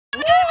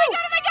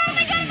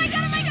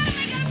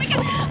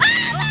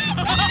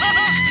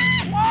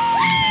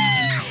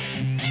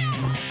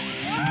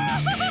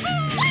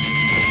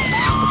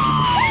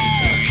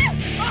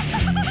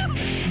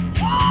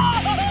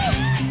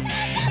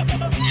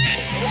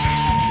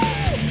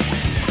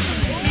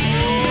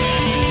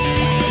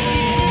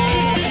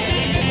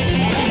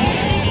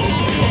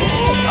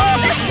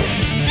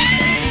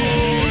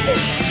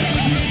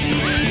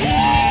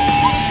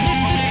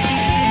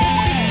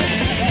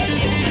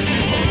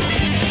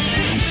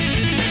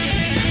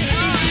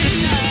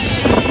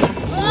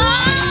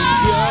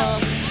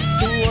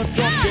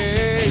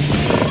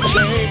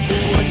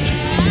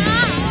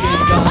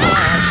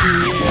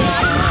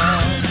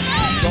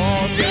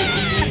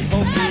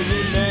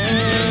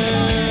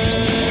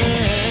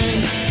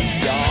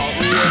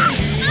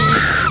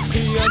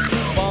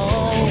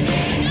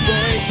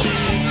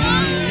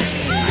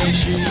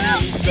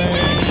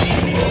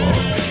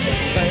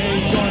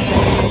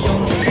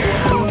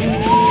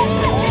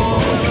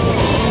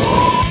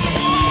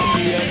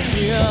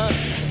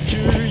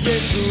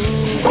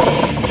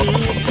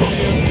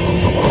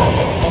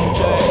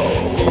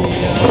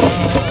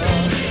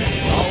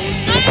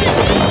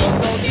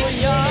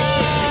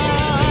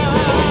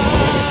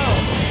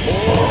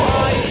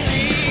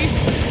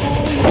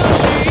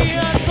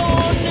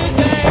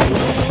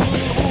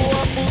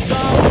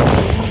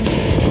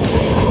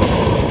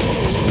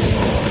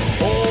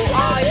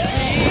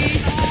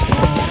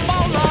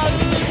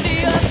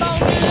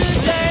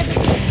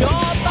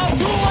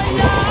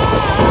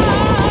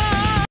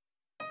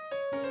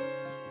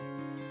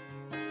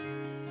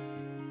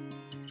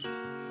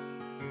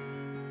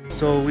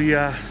So we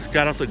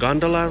got off the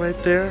gondola right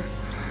there,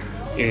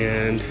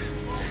 and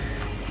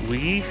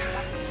we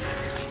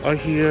are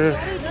here.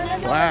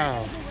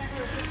 Wow.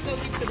 Let's go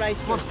get the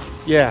rides first.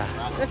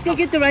 Yeah. Let's go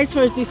get the rides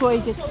first before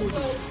it gets too.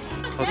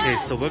 Okay,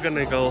 so we're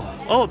gonna go.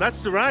 Oh,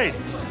 that's the ride.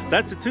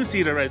 That's a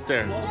two-seater right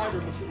there.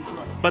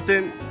 But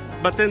then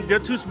you're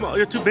too small.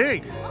 You're too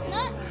big.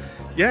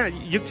 Yeah,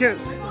 you can't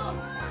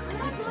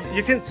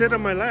sit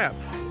on my lap.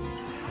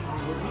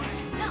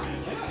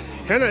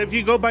 Hannah, if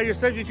you go by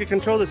yourself, you can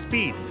control the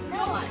speed.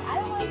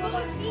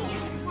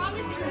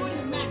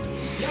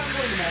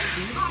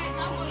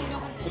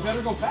 You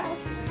better go fast.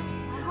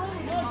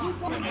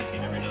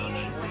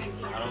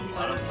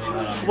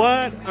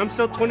 What? I'm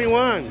still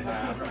 21.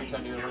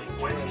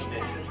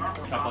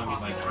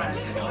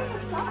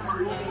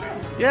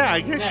 Yeah, I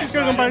guess you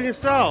can go by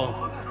yourself.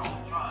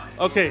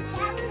 Okay,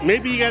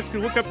 maybe you guys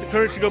could work up the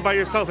courage to go by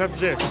yourself after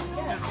this.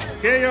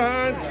 Okay,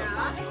 Johan?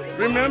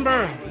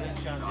 Remember.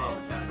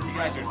 You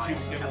guys are too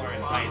similar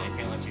in height. I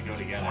can't let you go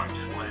together.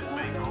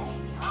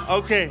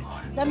 Okay.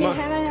 That means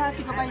Hannah, you have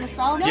to go by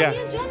yourself? Yeah. No,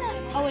 you and Jonah.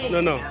 Oh, wait.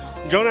 No.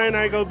 Jonah and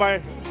I go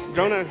by.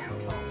 Jonah.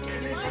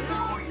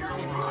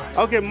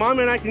 Okay, Mom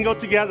and I can go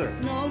together.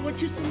 No, we're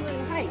too similar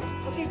in height.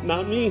 Okay.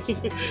 Not me.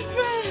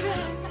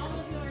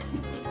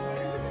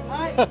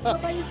 Alright, go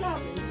by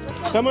yourself. Let's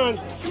go. Come on.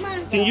 Come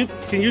on.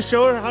 Can you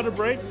show her how to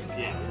brake?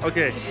 Yeah.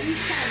 Okay.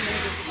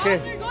 Okay.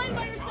 You're going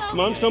by yourself.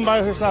 Mom's going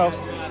by herself.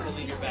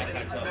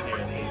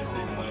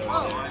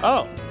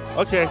 Oh,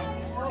 okay.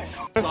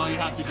 That's all you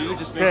have to do.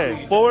 Just make Okay,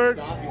 sure you forward,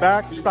 stop.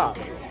 back, stop.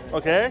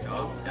 Okay?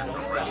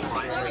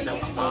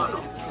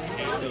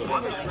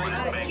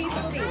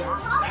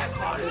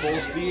 Full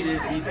speed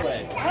is the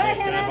play.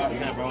 Can I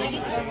borrow it?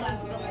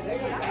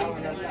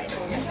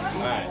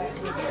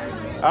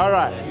 All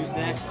right. Who's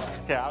next?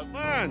 Okay, I'll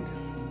fun.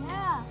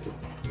 Yeah.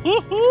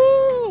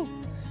 Woohoo!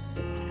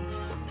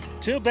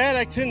 Too bad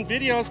I couldn't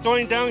video us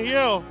going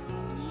downhill.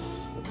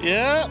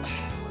 Yep.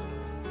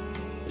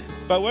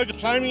 But we're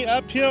climbing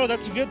uphill.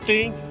 That's a good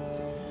thing.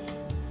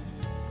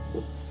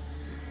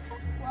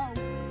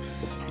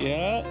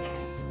 Yeah.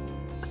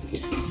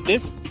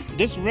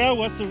 This rail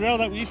was the rail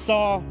that we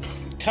saw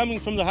coming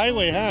from the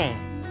highway, huh?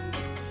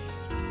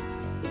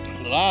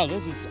 Wow,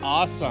 this is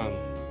awesome.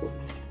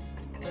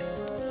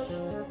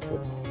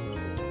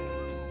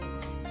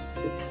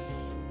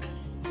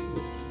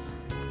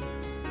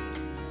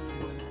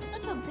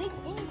 Such a big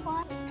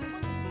incline.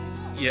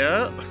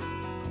 Yep.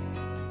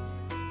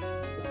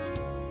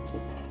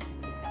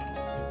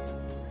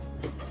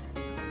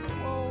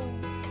 Whoa.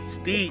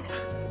 Steep.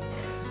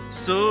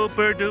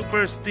 Super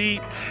duper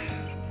steep.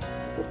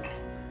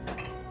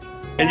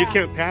 And you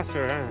can't pass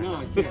her, huh?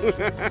 No, you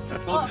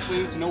can't. Don't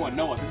explain it to no one.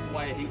 Noah, this is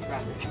why I hate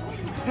traffic.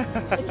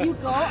 If you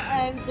go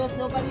and there's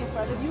nobody in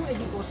front of you and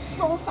you go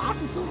so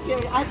fast, it's so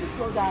scary. I just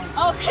slow down.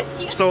 Oh, because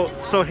you.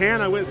 So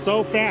Hannah went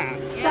so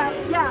fast. That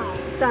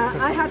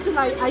I had to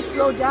I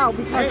slowed down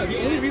because. Yeah,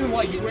 the only reason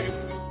why you were.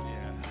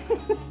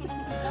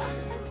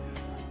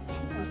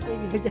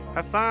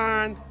 Have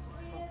fun.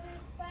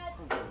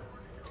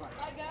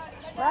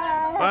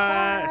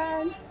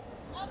 Bye.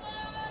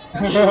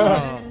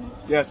 Bye.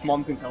 Yes,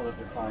 Mom can tell that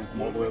they're fine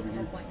from all the way over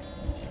here.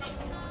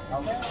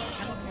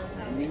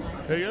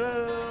 Here you go.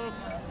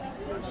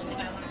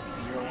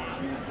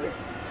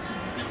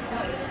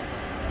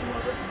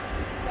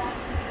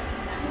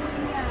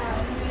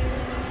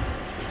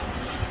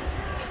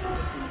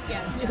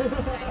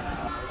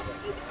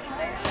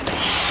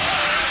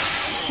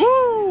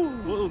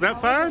 Was that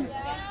fun?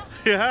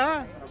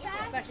 Yeah?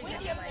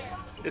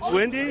 It's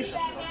windy?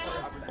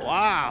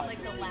 Wow.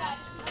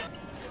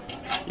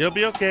 You'll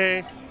be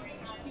okay.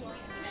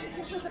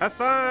 Have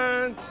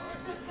fun.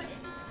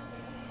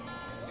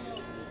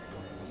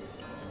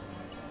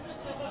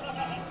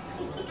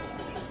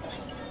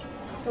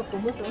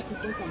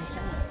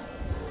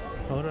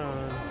 Hold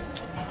on.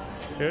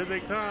 Here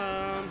they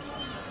come.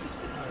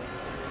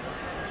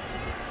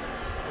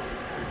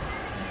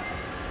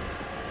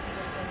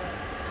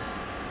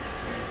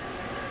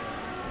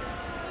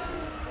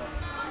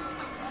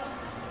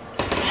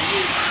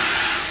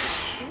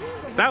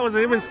 That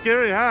wasn't even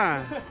scary,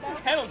 huh?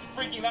 That was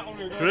freaking out when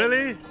we were going.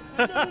 Really?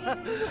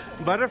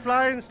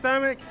 Butterfly in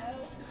stomach?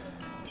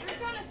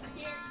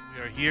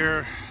 We are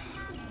here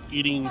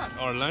eating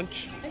our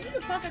lunch I think the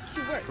clock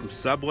actually works. from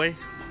Subway.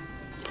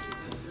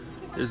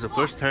 This is the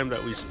first time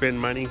that we spend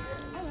money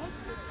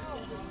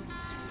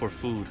for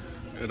food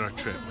in our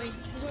trip.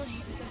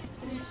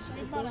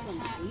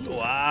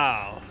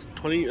 Wow,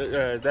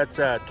 that's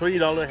a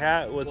 $20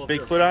 hat with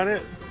Bigfoot on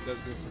it.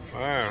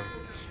 Wow.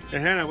 Hey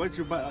Hannah, what did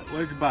you buy? What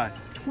did you buy?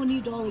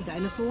 $20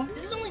 dinosaur.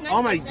 This is only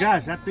Oh my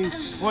gosh, that thing's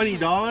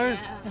 $20.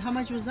 And how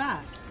much was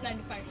that?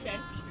 95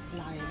 cents.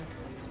 Lion.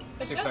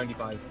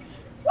 $6.95.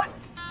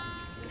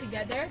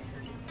 Together?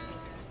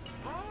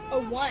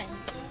 Or one?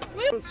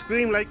 Don't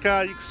scream like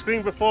you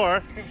screamed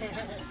before.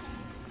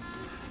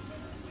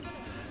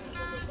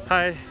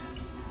 Hi.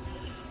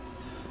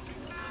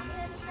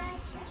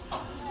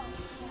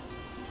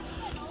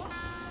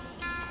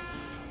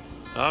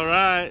 All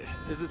right.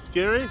 Is it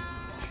scary?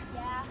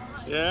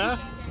 Yeah.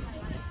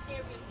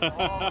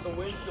 Oh, the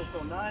wind feels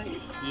so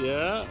nice.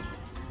 Yeah.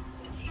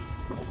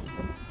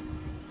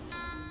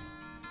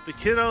 The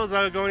kiddos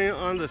are going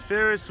on the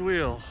Ferris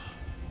wheel.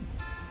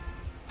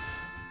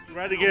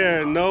 Right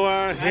again,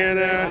 Noah,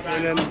 Hannah,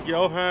 and then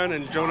Johan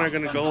and Jonah are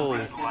gonna go.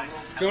 We're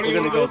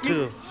gonna go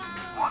too.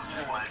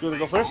 You wanna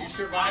go first?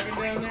 Surviving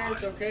down there,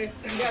 it's okay.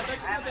 Yeah, it's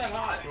actually not that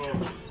hot.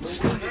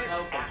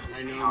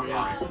 I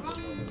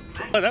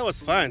know. Oh, that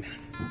was fun.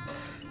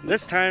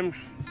 This time,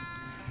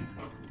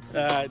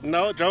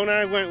 no,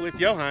 Jonah went with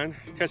Johan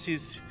because he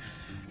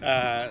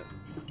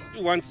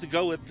wants to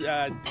go with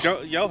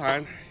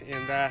Johan,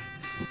 and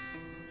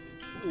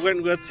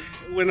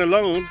went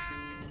alone.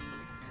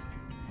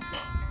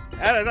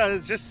 I don't know.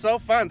 It's just so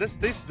fun. This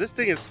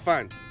thing is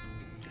fun.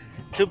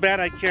 Too bad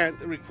I can't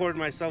record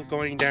myself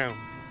going down.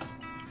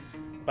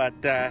 But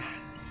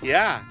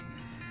yeah,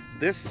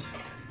 this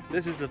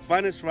is the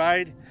funnest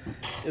ride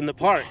in the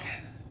park.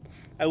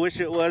 I wish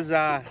it was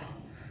a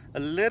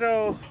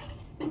little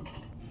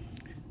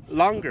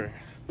longer,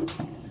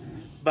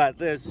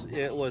 but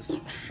it was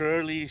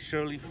surely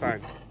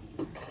fun.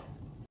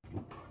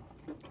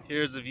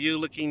 Here's the view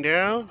looking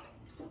down.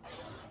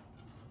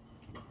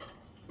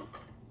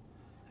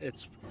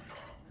 It's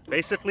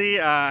basically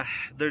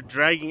they're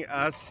dragging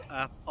us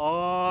up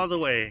all the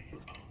way.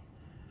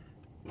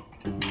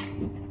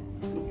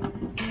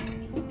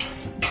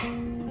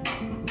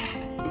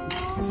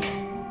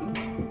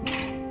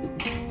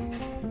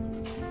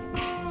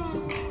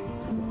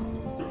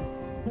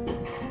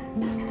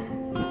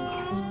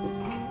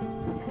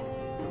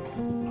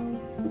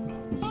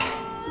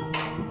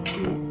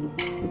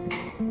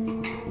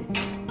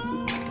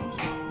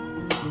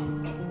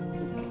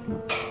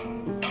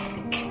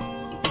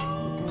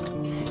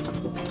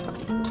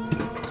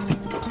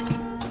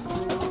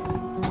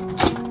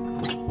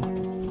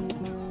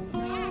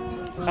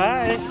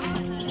 Hi.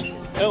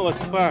 It was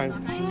fun.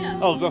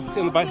 Oh, go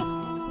in the bike.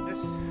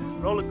 This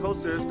roller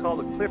coaster is called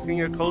the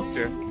Cliffhanger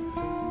Coaster,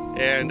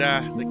 and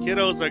the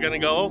kiddos are gonna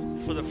go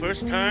for the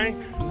first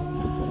time,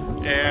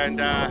 and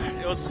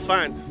it was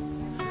fun,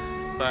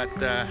 but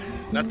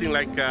nothing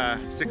like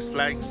Six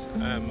Flags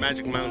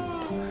Magic Mountain.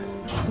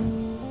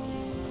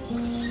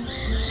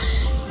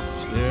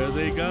 There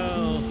they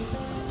go.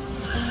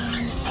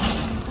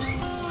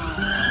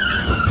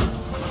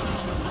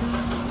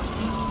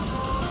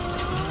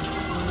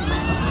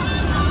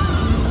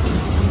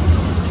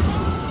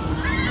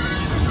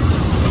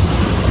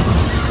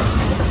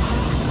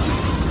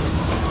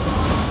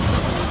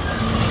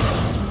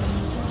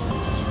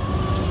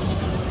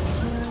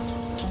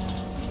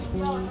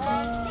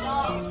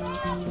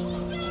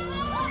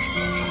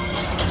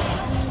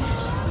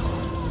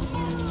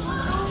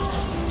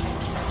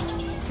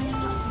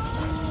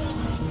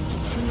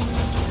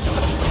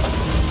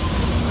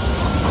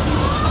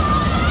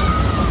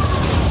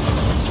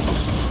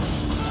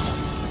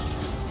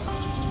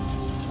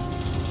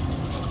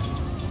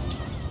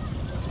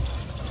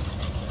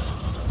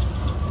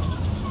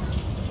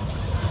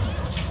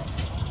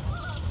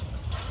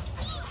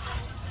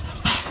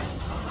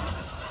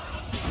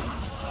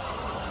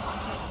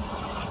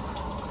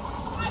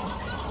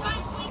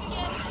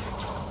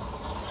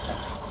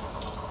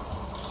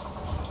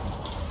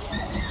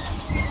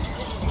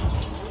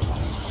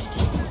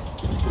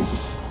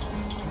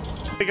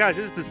 Hey guys,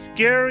 this is the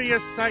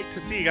scariest sight to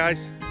see,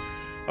 guys.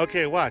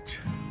 Okay, watch.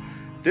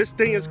 This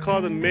thing is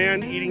called the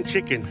man-eating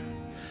chicken.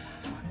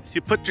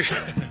 you put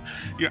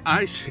your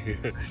eyes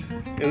here,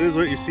 and this is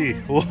what you see.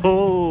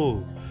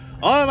 Whoa!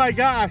 Oh my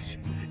gosh!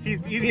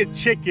 He's eating a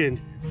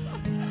chicken.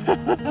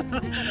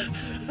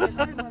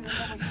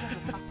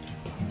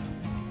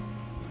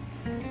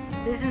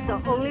 This is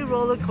the only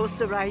roller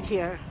coaster ride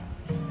here.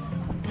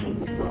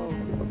 So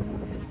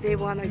they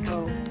want to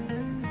go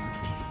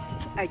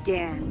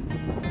again.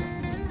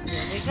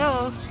 There they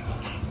go.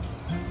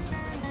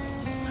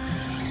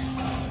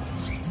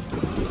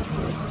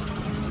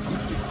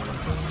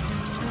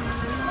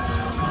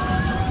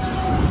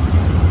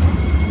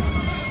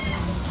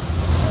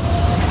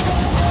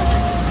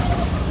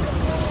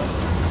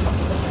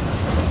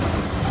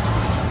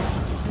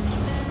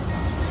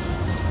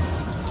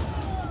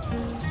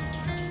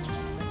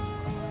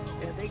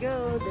 There they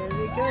go, there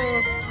they go.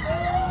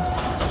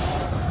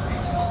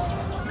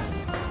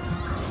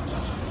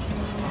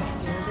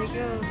 There they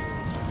go.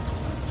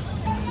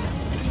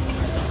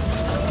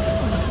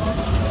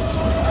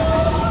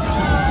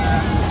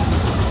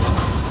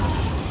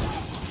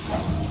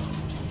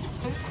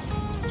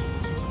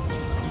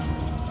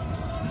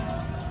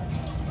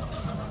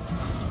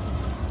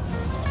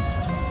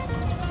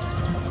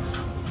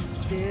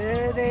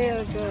 There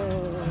they go.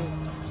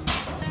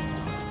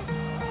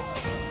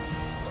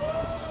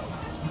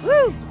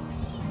 Woo!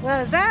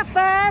 Was that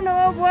fun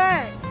or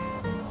what?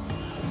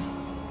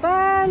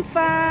 Fun,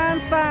 fun,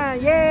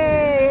 fun.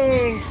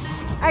 Yay!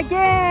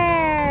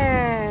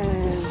 Again!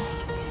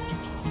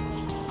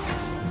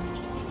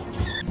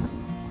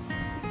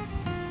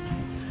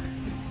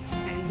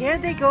 And here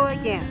they go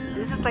again.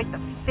 This is like the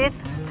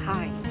 5th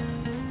time.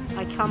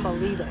 I can't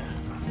believe it.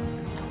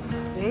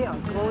 They are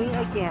going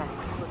again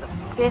for the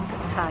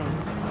 5th time.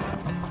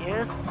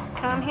 Here's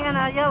come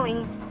Hannah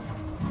yelling.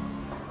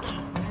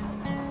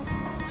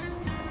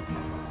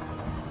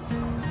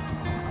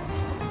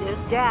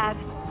 There's Dad.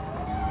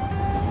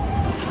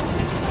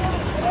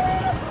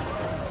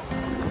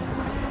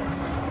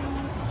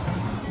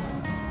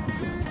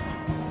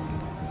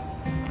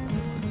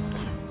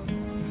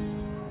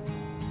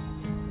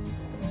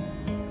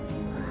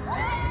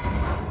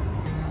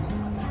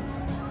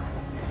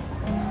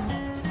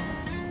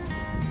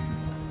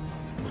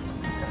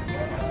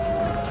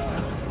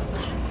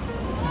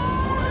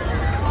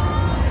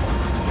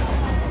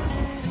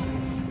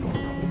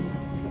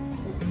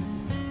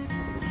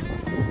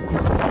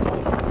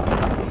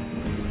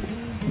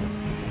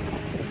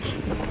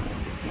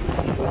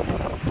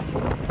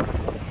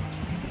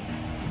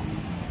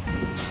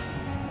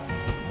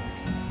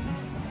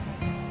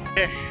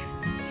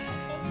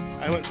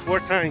 I went 4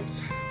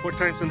 times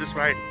on this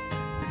ride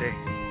today.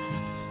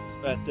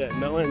 But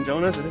Mela and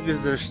Jonas, I think this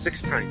is their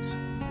 6th times.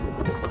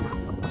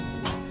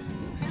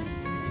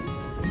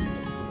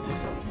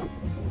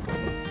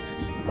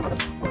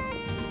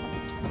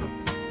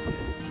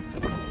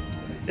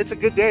 It's a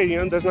good day, you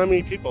know, there's not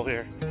many people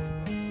here.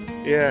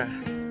 Yeah.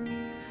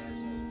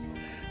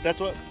 That's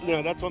what, you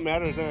know, that's what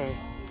matters, huh?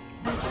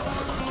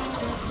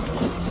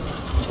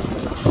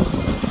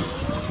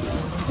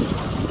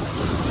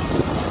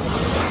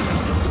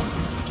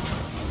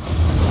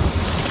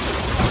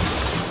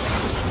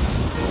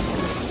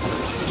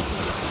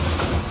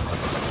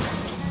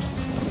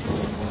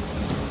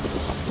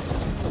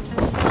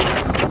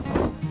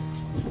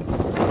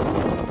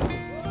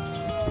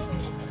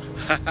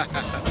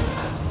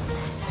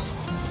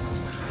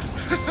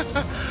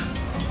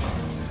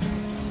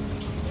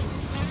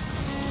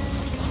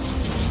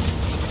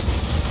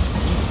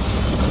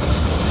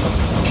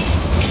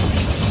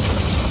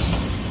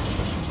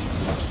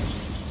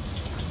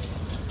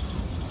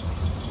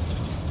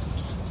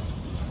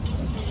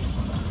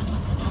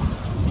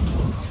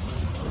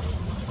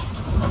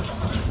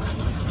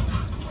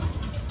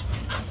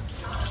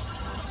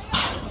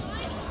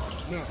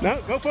 No,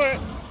 go for it.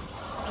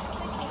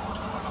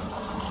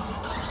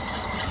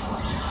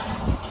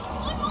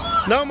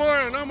 No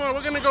more, no more.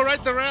 We're gonna go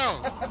ride the rail.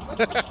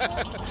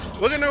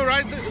 We're gonna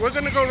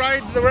go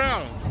ride the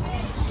rail.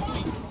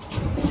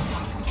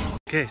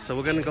 Okay, so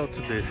we're gonna go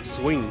to the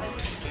swing.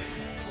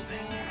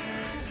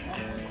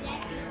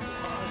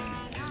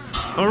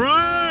 All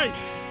right.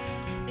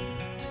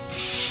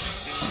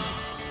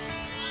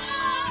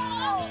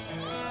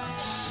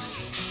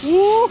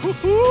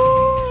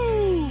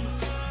 Woo-hoo-hoo!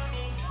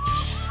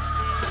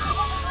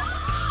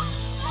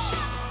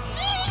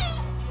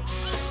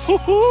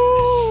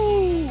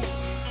 Woo-hoo!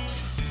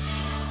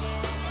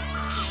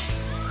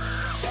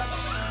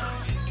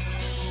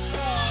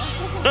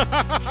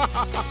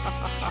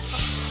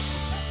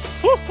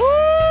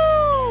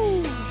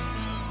 Woo-hoo!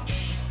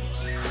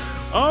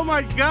 Oh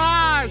my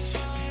gosh!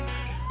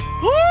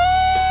 Woo!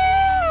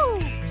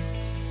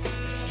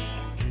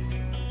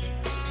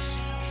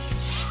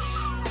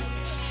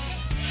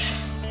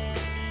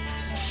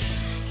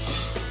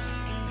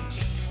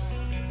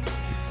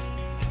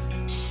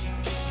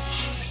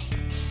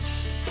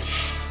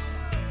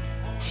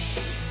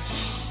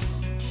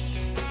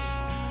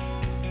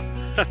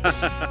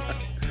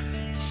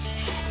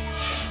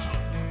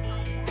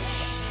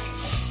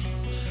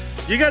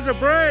 You guys are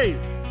brave.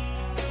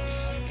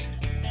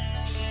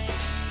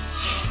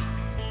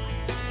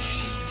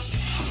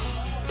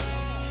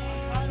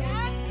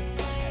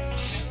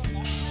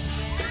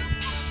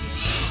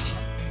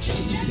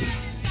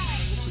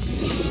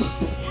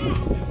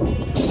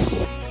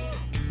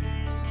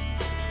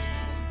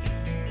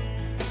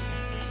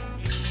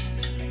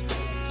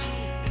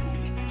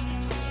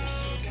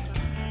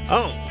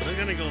 Oh, we're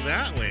gonna go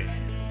that way.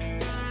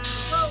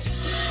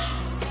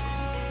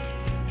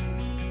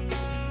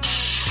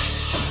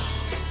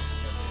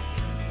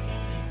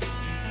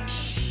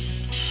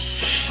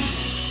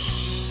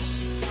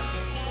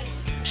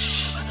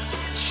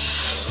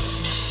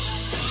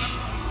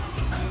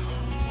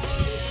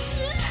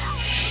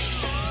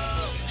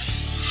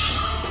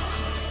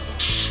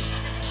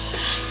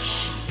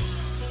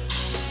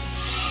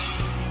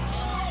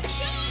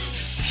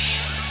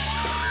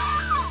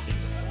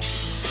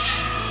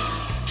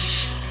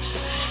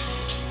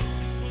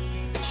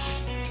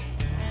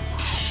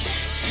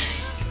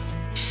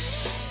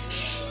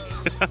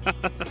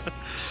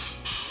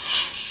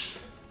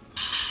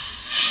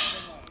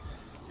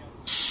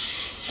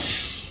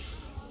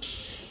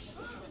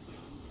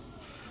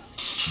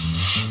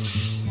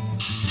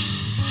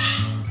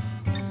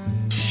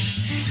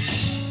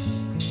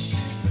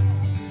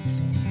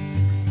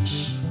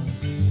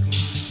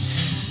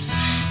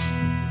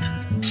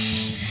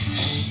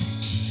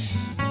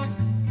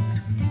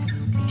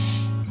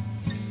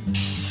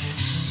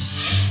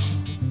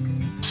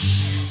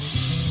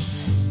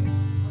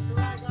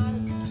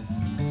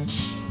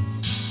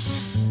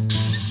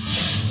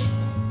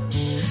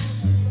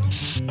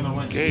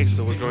 Okay,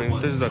 so we're going,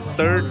 this is our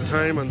third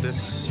time on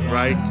this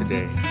ride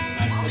today.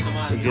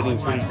 We're getting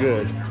pretty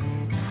good.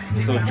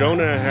 So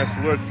Jonah has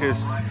worked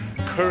his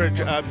courage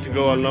up to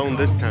go alone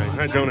this time.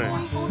 Huh, Jonah?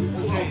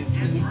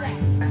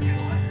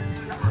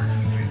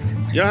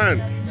 Johan,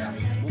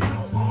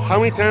 how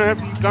many times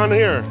have you gone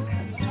here?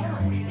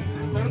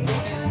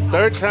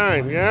 Third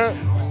time, yeah?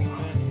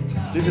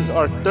 This is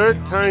our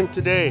third time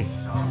today.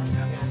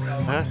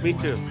 Huh? Me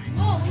too.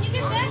 Oh, when you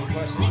get back,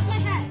 take my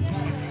hat.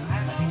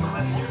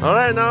 All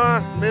right,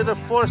 Noah, may the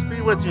force be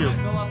with you.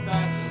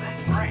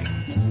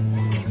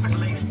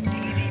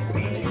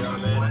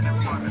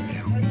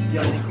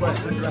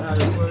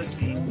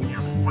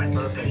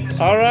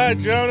 All right,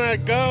 Jonah,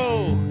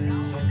 go.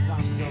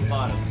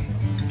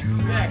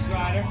 Next,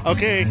 Ryder.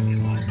 Okay.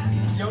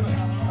 Jonah. All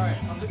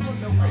right, on this one,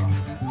 no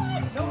brakes.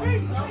 No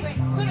brakes. No, wait.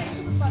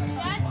 Super fun.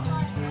 That's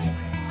fun.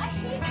 I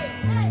hate it.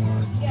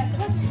 Yeah,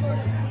 that's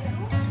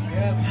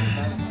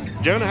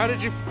short. Jonah, how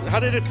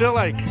did it feel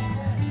like?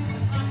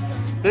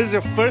 This is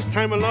your first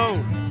time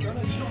alone.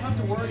 Jonah, you don't have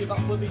to worry about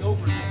flipping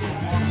over. Just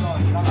walk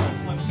on. You're not going to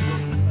flip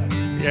for a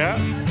second. Yeah.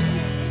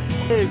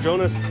 Hey,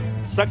 Jonah's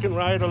second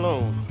ride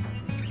alone.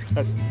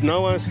 That's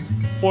Noah's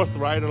fourth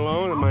ride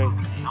alone and my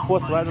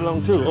fourth ride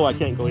alone too. Oh, I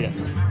can't go yet.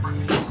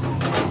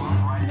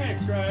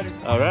 Next, Ryder.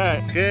 All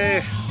right.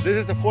 Okay, this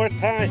is the fourth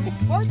time.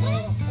 Four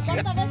times?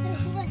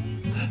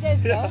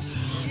 Yeah.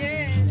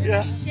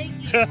 Yeah.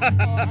 Shaky. I'm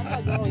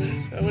not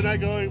going. We're not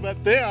going,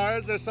 but they are.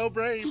 They're so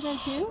brave. She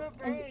went too?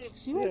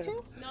 She went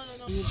too? No.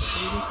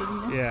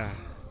 Yeah.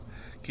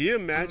 Can you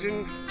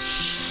imagine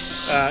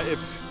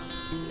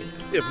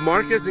if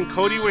Marcus and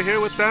Cody were here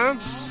with them?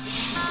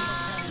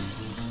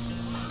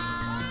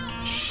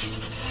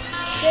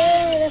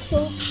 Yeah, that's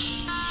so.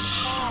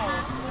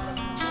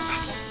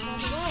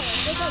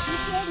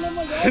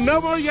 No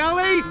more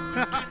yelling?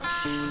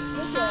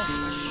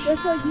 They're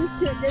so used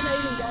to it, they're not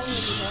even yelling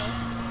anymore.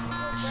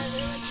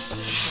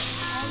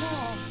 I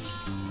know.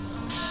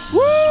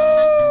 Woo!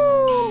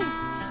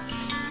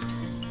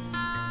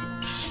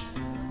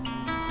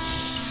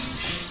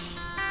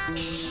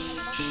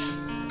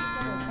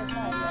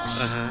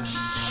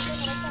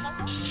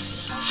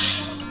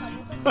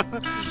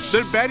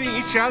 They're betting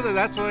each other,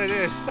 that's what it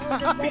is. They're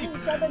betting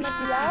each other not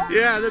to yell?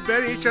 Yeah, they're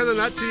betting each other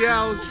not to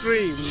yell and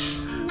scream.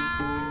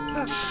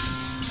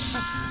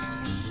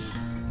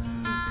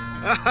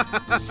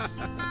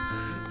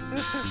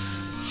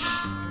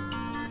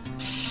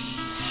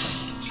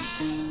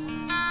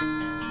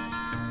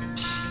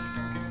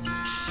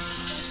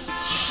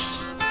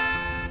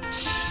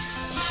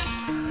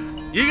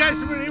 You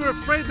guys were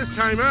afraid this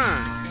time,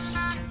 huh?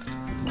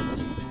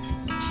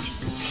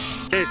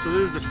 Okay, so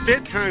this is the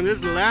fifth time. This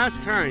is the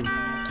last time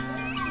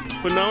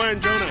for Noah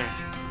and Jonah.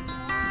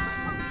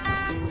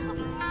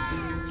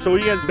 So were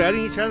you guys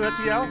betting each other not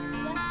to yell?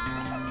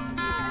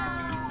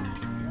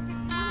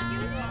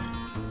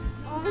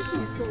 Oh, this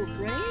is so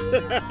great.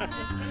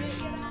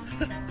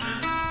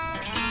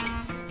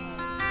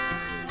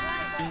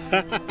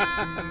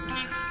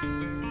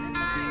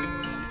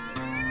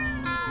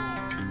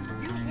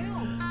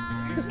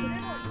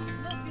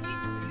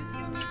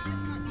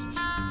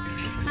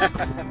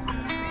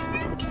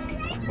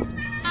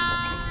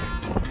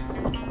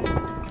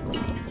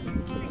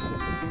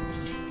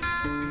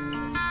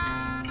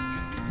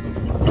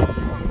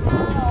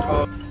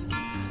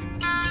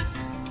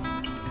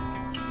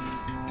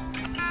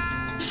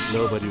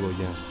 Nobody will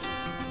yell.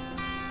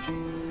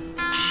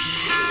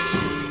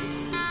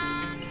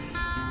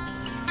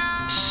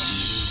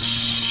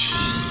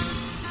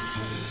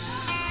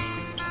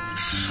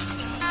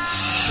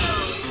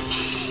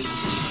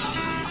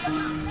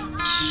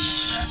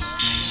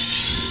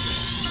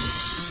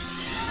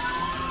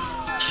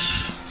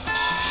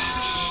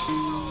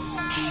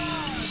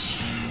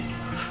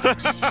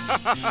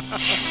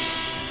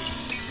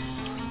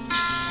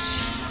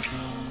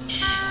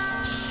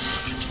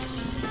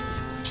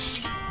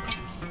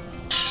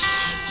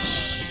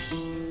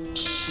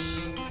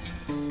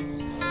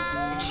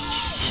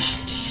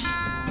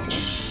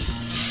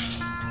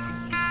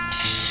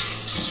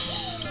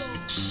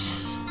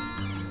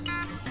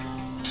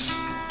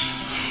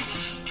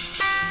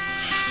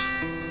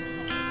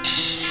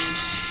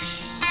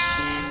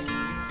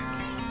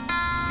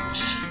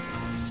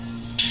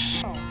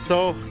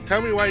 So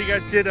tell me why you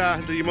guys did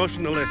the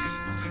emotional list.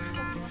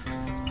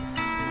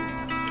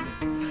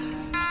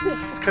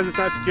 It's because it's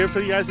not scary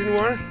for you guys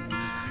anymore?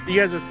 You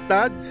guys are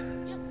studs?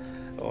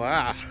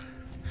 Wow.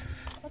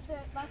 But the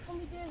last one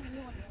we did, we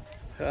won.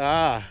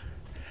 Ah.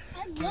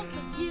 I love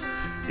the view.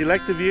 You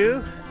like the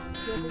view?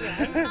 Just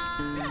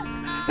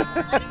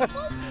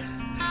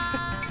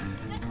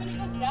when it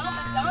goes down,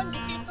 but down, the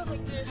face goes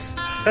like this.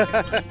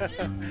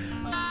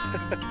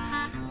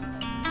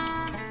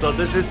 So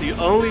this is the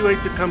only way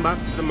to come up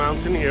to the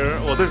mountain here.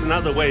 Well, there's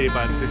another way,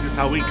 but this is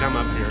how we come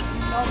up here.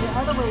 No, the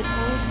other way is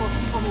only for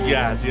people who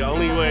Yeah, work. the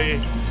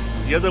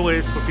other way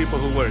is for people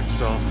who work.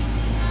 So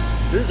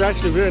this is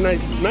actually very nice,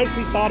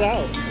 nicely thought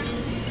out.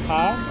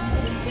 Huh?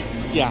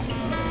 Yeah.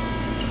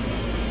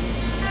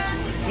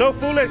 No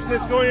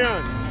foolishness going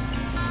on.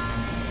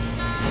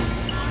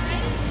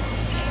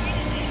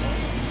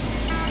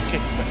 Okay.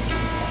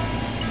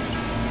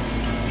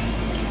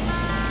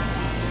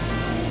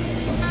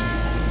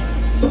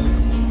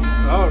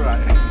 All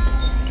right.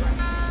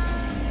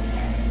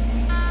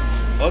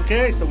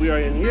 Okay, so we are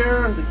in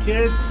here. The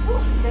kids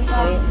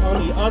are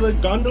on the other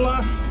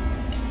gondola.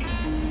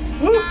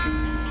 Woo.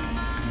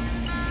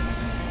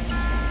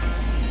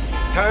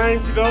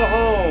 Time to go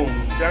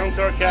home, down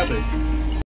to our cabin.